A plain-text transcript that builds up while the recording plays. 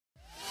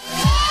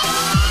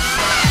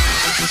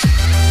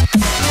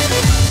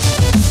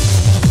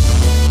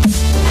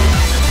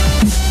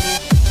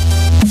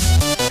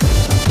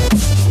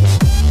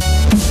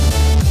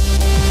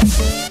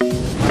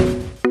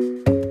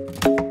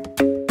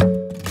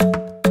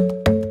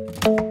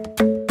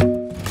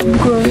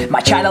My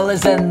channel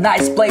is a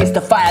nice place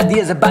to find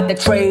ideas about the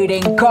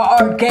trading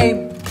card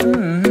game.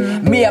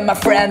 Me and my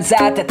friends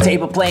at the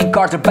table playing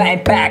cards or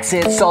buying packs,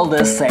 it's all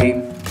the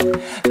same.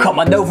 Come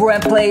on over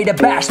and play the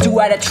best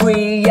 2 out of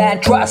 3,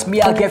 and trust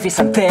me, I'll give you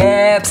some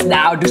tips.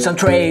 Now do some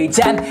trades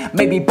and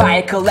maybe buy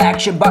a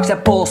collection box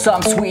and pull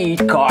some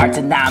sweet cards.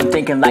 And now I'm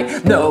thinking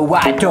like, no,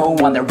 I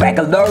don't want a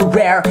regular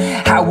rare,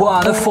 I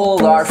want a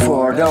full art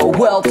for the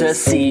world to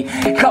see.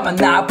 Come on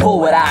now, pull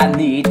what I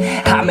need.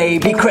 I may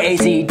be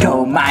crazy,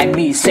 don't mind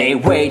me. Say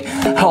wait,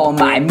 all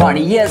my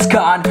money is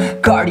gone.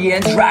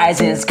 Guardians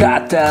Rising's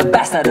got the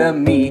best out of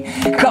me.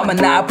 Come on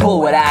now,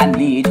 pull what I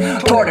need.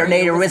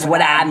 Turtonator is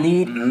what I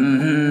need.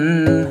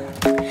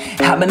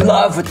 I'm in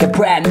love with the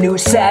brand new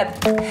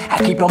set. I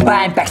keep on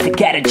buying packs to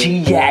get a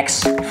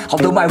GX.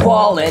 Although my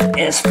wallet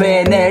is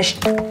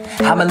finished,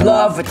 I'm in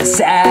love with the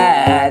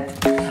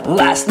set.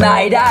 Last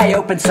night I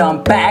opened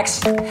some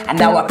packs, and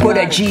now I put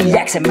a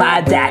GX in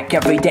my deck.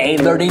 Every day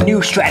learning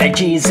new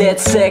strategies,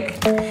 it's sick.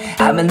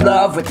 I'm in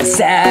love with the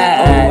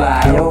set. Oh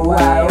I, oh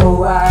I,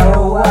 oh I,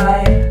 oh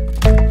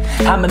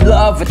I. I'm in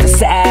love with the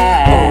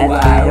set. Oh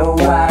I, oh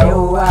I,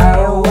 oh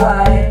I, oh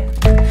I.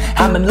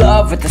 I'm in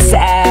love with the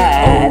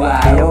set. Oh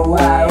I, oh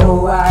I,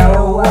 oh I,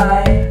 oh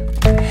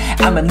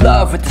I. I'm in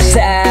love with the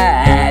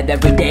set.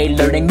 Every day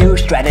learning new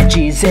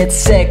strategies, it's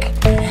sick.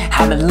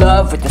 I'm in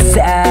love with the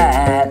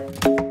set.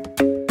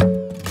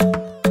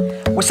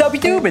 What's up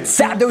YouTube, it's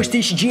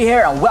TCG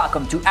here, and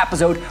welcome to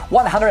episode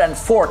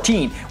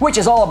 114, which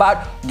is all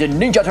about the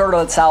Ninja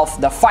Turtle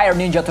itself, the Fire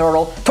Ninja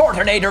Turtle,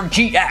 Turtonator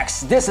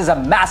GX. This is a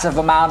massive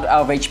amount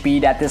of HP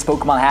that this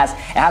Pokemon has.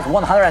 It has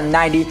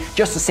 190,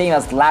 just the same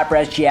as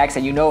Lapras GX,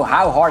 and you know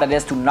how hard it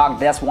is to knock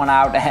this one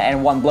out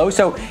in one blow.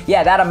 So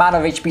yeah, that amount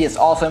of HP is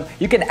awesome.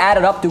 You can add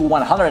it up to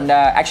 100,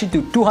 actually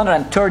to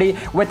 230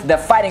 with the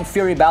Fighting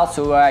Fury belt,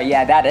 so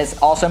yeah, that is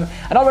awesome.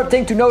 Another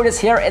thing to notice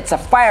here, it's a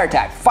fire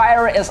type.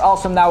 Fire is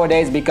awesome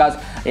nowadays because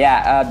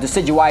yeah, the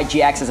Decidueye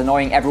GX is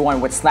annoying everyone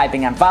with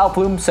sniping and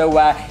Vileplume, so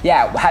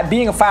yeah,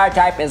 being a fire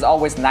type is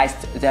always nice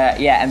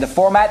yeah, in the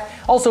format.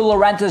 Also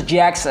Lurantis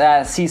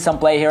GX sees some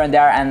play here and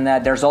there, and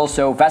there's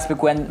also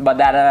Vespiquen, but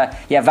that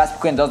yeah,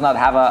 Vespiquen does not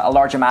have a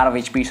large amount of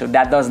HP, so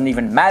that doesn't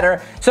even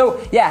matter.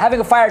 So yeah,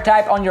 having a fire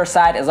type on your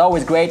side is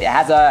always great. It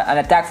has an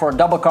attack for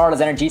double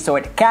colorless energy, so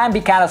it can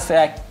be kind of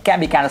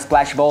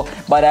splashable,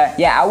 but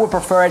yeah, I would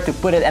prefer it to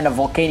put it in a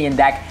Volcanion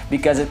deck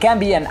because it can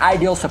be an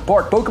ideal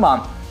support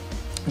Pokemon.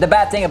 The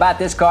bad thing about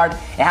this card,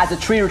 it has a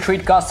 3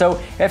 retreat cost,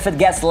 so if it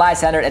gets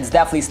Lysander, it's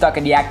definitely stuck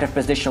in the active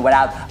position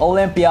without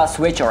Olympia,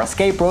 Switch, or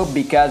Escape Rope,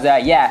 because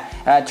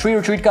yeah, 3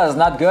 retreat cost is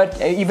not good.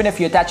 Even if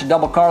you attach a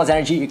double colorless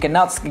energy, you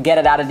cannot get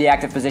it out of the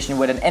active position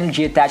with an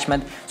energy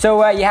attachment,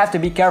 so you have to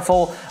be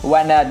careful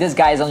when this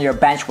guy is on your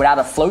bench without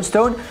a float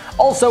stone.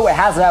 Also, it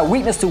has a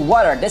weakness to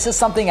water. This is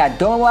something I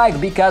don't like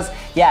because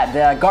yeah,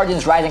 the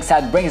Guardians Rising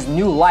set brings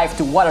new life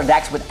to water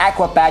decks with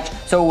Aqua Patch,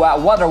 so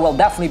water will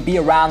definitely be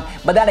around,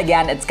 but then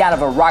again, it's kind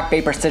of a rock,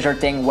 paper, scissors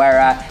thing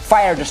where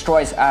fire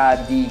destroys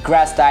the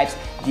grass types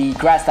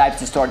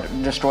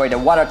destroy the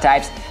water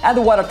types, and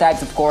the water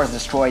types of course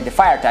destroy the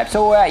fire types.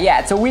 So yeah,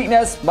 it's a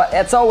weakness, but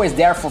it's always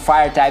there for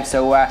fire types,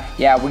 so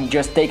yeah, we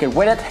just take it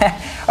with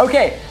it.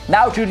 Okay,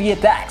 now to the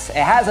attacks. It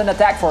has an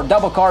attack for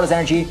double colorless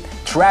energy,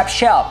 Trap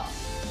Shell.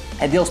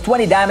 It deals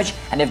 20 damage,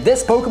 and if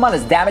this Pokemon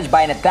is damaged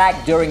by an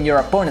attack during your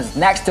opponent's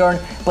next turn,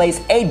 place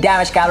 8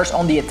 damage counters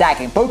on the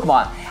attacking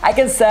Pokemon. I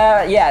can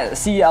yeah,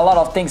 see a lot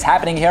of things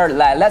happening here.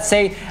 Let's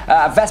say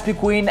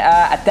Vespiquen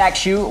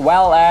attacks you.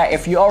 Well,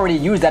 if you already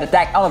use that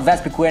attack on a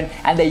Vespiquen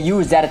and they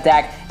use that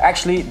attack,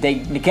 actually they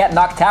get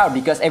knocked out,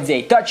 because if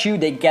they touch you,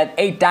 they get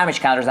 8 damage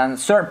counters, and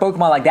certain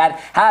Pokemon like that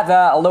have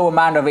a low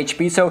amount of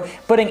HP. So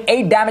putting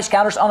 8 damage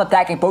counters on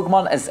attacking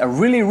Pokemon is a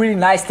really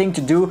nice thing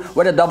to do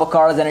with a double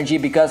colorless energy,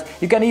 because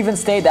you can even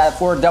state that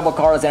for double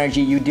colorless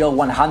energy you deal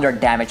 100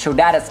 damage. So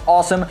that is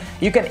awesome.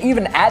 You can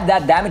even add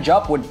that damage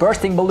up with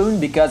Bursting Balloon,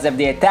 because if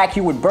they attack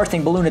you with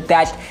Bursting Balloon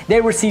attached,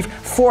 they receive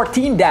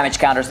 14 damage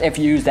counters if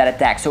you use that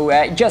attack. So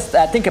just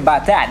think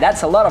about that.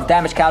 That's a lot of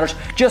damage counters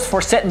just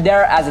for sitting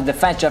there as a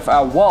defensive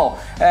wall.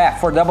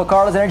 For double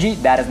colorless energy,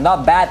 that is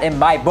not bad in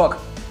my book.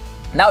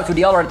 Now to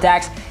the other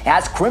attacks. It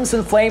has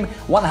Crimson Flame,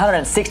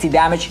 160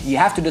 damage. You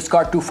have to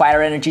discard 2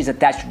 fire energies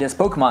attached to this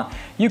Pokemon.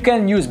 You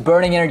can use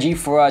Burning Energy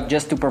for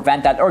just to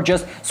prevent that, or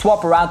just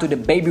swap around to the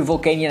Baby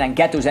Volcanion and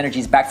get those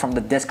energies back from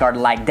the discard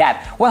like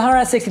that.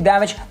 160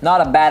 damage, not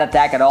a bad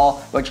attack at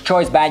all. With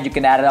Choice Band you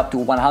can add it up to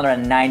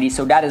 190,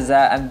 so that is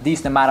a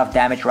decent amount of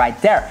damage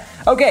right there.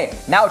 Okay,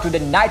 now to the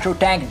Nitro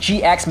Tank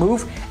GX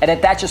move. It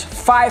attaches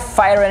 5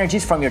 fire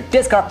energies from your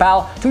discard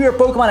pile to your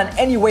Pokemon in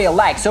any way you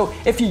like. So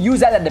if you use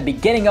that at the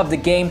beginning of the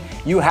game,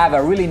 you have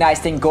a really nice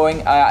thing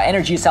going.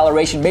 Energy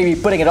acceleration, maybe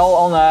putting it all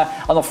on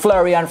a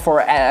Flareon for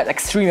an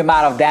extreme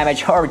amount of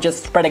damage, or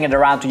just spreading it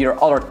around to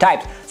your other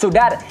types. So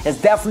that is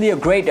definitely a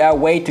great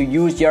way to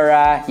use your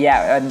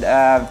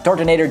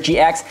Turtonator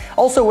GX.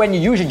 Also, when you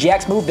use a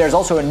GX move, there's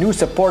also a new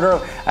supporter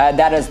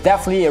that is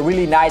definitely a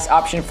really nice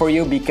option for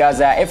you, because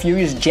if you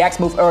use GX GX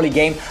move early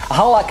game,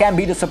 Hala can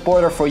be the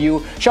supporter for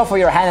you. Shuffle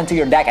your hand into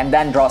your deck and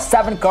then draw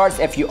 7 cards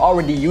if you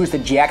already use the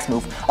GX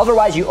move.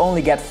 Otherwise you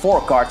only get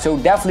 4 cards, so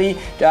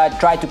definitely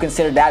try to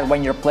consider that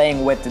when you're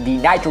playing with the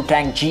Nitro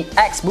Tank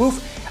GX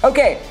move.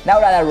 Okay, now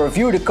that I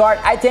reviewed the card,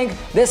 I think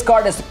this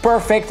card is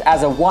perfect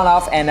as a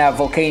one-off in a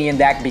Volcanion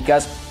deck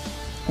because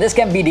this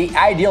can be the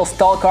ideal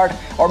stall card,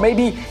 or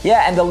maybe,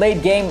 yeah, in the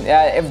late game,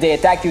 if they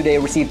attack you, they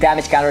receive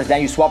damage counters, then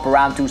you swap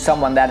around to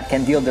someone that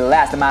can deal the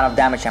last amount of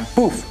damage and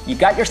poof, you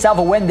got yourself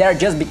a win there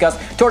just because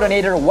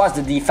Turtonator was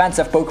the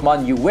defensive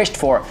Pokemon you wished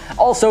for.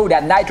 Also,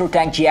 that Nitro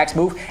Tank GX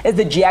move is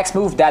the GX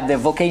move that the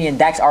Volcanion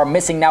decks are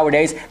missing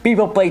nowadays.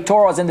 People play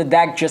Tauros in the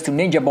deck just to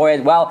Ninja Boy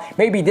it. Well,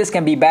 maybe this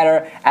can be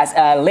better as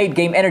late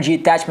game energy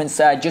attachments,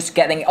 just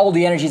getting all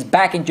the energies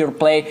back into your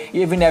play,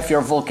 even if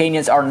your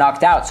Volcanions are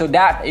knocked out. So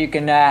that you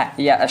can,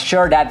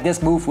 assure that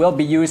this move will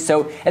be used.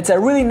 So it's a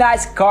really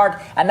nice card,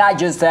 and I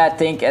just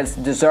think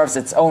it deserves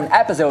its own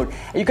episode.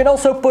 You can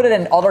also put it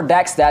in other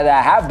decks that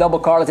have double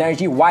colorless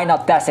energy. Why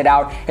not test it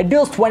out? It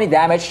deals 20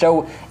 damage,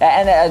 so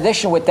in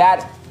addition with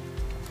that,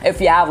 if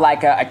you have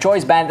like a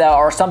choice band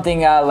or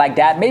something like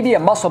that, maybe a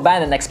muscle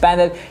band and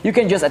expanded, you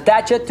can just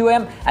attach it to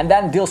him and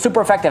then deal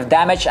super effective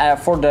damage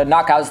for the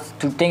knockouts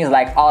to things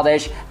like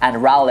Oddish and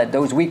Rowlet,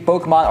 those weak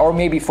Pokemon, or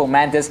maybe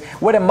Fomantis.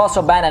 With a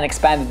muscle band and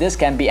expanded, this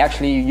can be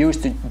actually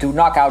used to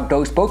knock out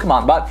those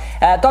Pokemon. But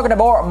talking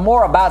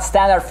more about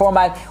standard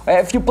format,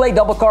 if you play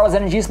double colorless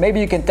energies, maybe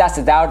you can test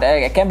it out.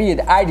 It can be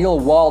an ideal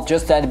wall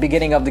just at the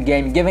beginning of the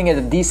game, giving it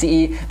a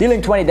DCE,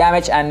 dealing 20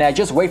 damage, and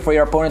just wait for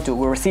your opponent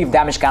to receive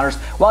damage counters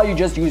while you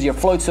just use your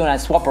float zone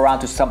and swap around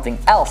to something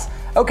else.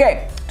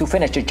 Okay, to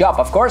finish the job,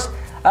 of course.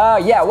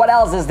 Yeah, what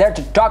else is there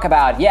to talk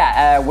about?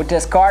 Yeah, with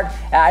this card,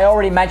 I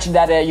already mentioned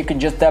that you can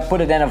just put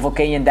it in a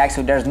Volcanion deck,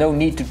 so there's no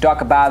need to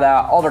talk about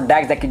other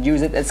decks that could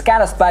use it. It's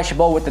kind of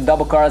splashable with the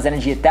double colorless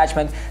energy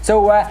attachment,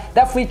 so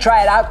definitely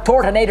try it out,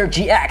 Turtonator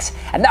GX.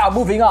 And now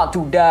moving on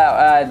to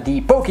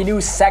the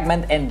Poké-News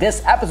segment in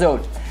this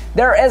episode.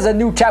 There is a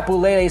new Tapu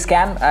Lele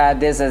scam.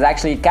 This is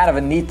actually kind of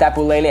a neat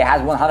Tapu Lele. It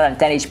has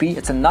 110 HP.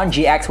 It's a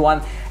non-GX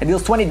one. It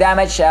deals 20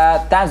 damage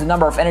times the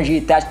number of energy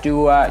attached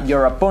to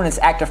your opponent's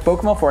active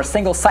Pokemon for a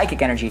single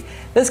Psychic energy.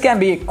 This can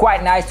be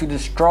quite nice to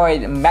destroy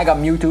Mega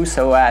Mewtwo,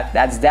 so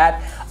that's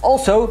that.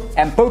 Also,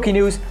 and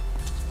Poké-News,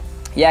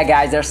 yeah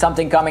guys, there's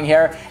something coming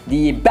here.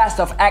 The Best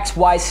of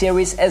XY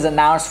series is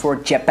announced for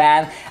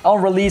Japan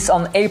on release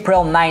on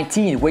April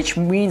 19, which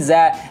means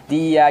that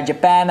the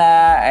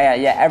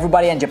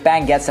everybody in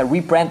Japan gets a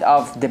reprint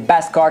of the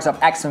best cards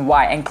of X and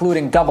Y,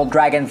 including Double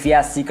Dragon,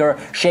 VS Seeker,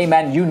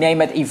 Shaman, you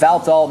name it,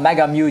 Yveltal,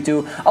 Mega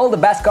Mewtwo. All the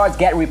best cards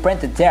get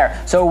reprinted there.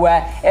 So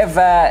if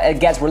it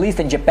gets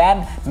released in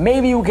Japan,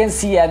 maybe you can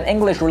see an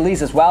English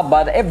release as well.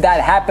 But if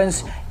that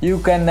happens, you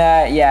can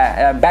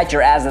bet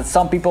your ass that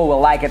some people will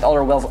like it,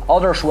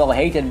 others will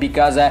hate it,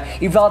 because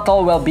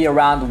Yveltal will be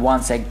around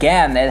once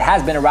again. It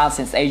has been around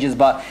since ages,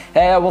 but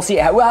we'll see.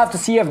 We'll have to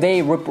see if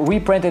they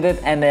reprinted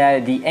it in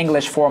the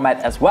English format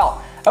as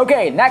well.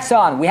 Okay, next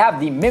on, we have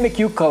the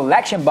Mimikyu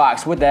collection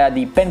box with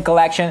the pin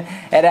collection.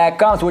 It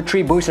comes with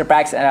 3 booster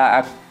packs,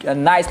 a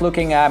nice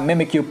looking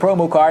Mimikyu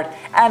promo card,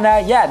 and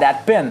yeah,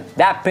 that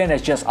pin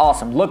is just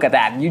awesome. Look at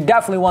that. You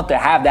definitely want to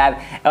have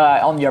that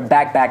on your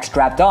backpack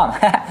strapped on.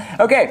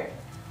 Okay.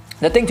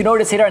 The thing to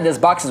notice here in this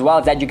box as well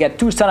is that you get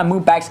 2 Sun and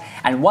Moon packs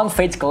and 1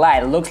 Fates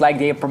Collide. It looks like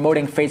they're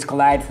promoting Fates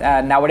Collide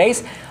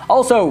nowadays.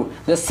 Also,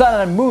 the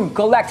Sun and Moon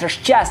Collector's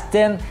Chest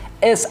tin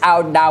is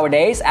out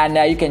nowadays, and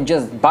you can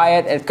just buy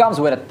it. It comes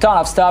with a ton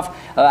of stuff,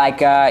 like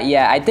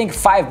yeah, I think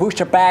 5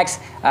 booster packs,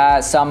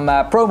 some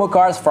promo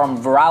cards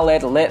from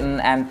Rowlet,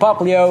 Litten, and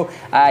Popplio.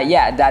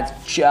 Yeah, that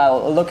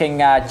looking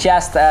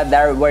chest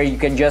there where you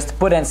can just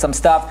put in some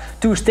stuff.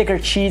 2 sticker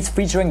sheets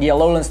featuring the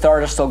Alolan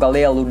starters, so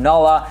Galea,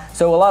 Lunala.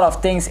 So a lot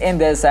of things in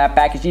this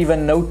package,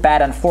 even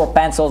notepad and 4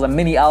 pencils, a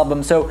mini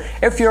album. So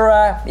if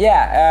you're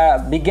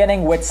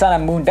beginning with Sun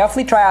and Moon,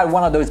 definitely try out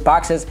one of those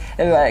boxes.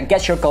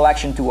 Get your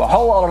collection to a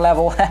whole other level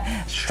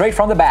straight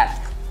from the bat.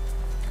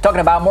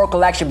 Talking about more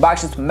collection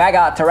boxes,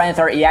 Mega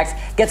Tyranitar EX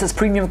gets its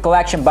premium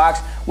collection box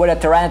with a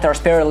Tyranitar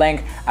Spirit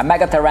Link, a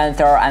Mega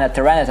Tyranitar, and a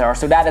Tyranitar.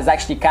 So that is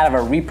actually kind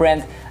of a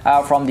reprint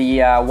from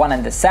the one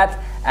in the set.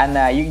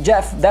 And you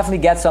definitely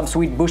get some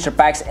sweet booster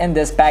packs in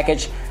this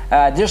package,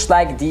 just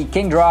like the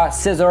Kingdra,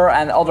 Scissor,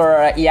 and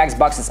other EX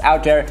boxes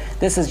out there.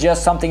 This is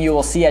just something you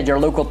will see at your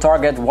local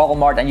Target,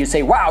 Walmart, and you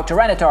say, wow,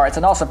 Tyranitar, it's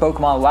an awesome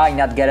Pokemon, why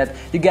not get it?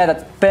 You get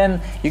a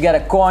pin, you get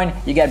a coin,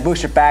 you get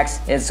booster packs.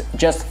 It's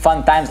just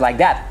fun times like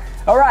that.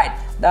 Alright,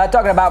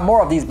 talking about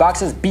more of these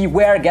boxes,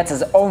 Beware gets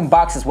his own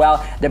box as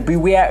well. The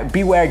Beware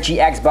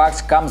GX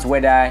box comes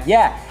with,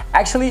 yeah,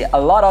 actually a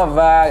lot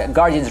of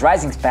Guardians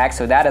Rising packs,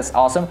 so that is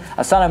awesome.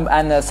 A Sun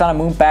and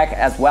Moon pack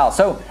as well,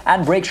 so,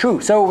 and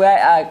Breakthrough. So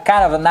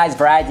kind of a nice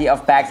variety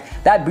of packs.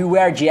 That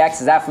Beware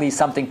GX is definitely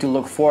something to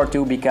look forward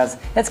to because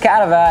it's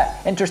kind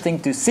of interesting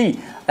to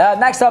see.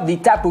 Next up, the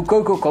Tapu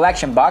Koko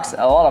collection box.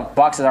 A lot of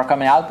boxes are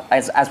coming out,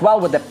 as well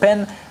with the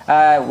pin,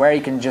 where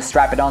you can just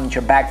strap it on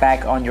your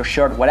backpack, on your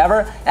shirt,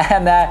 whatever.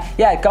 And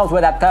yeah, it comes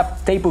with that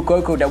Tapu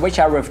Koko, which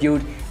I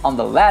reviewed on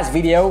the last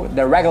video,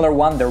 the regular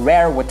one, the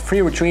rare with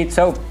free retreat.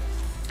 So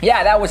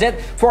yeah, that was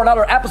it for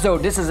another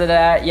episode. This is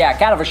yeah,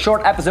 kind of a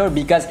short episode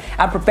because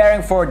I'm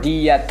preparing for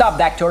the top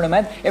deck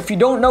tournament. If you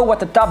don't know what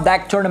the top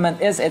deck tournament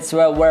is, it's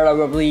where I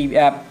will be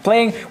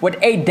playing with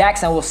 8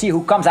 decks, and we'll see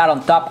who comes out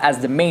on top as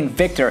the main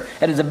victor.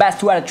 It is the best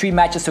 2 out of 3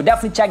 matches, so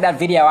definitely check that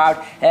video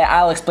out.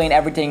 I'll explain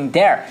everything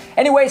there.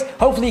 Anyways,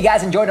 hopefully you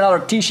guys enjoyed another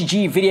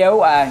TCG video,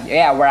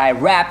 yeah, where I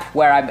rap,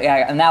 where I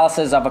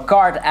analysis of a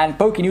card, and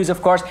Poké-News,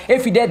 of course.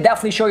 If you did,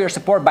 definitely show your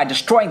support by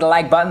destroying the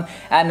like button,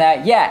 and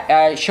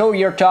yeah, show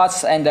your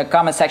thoughts in the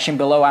comment section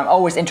below. I'm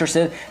always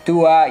interested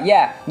to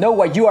yeah, know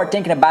what you are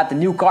thinking about the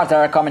new cards that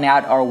are coming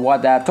out, or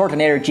what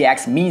Turtonator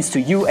GX means to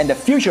you in the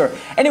future.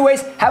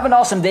 Anyways, have an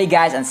awesome day,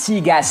 guys, and see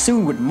you guys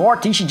soon with more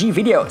TCG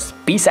videos.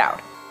 Peace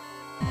out.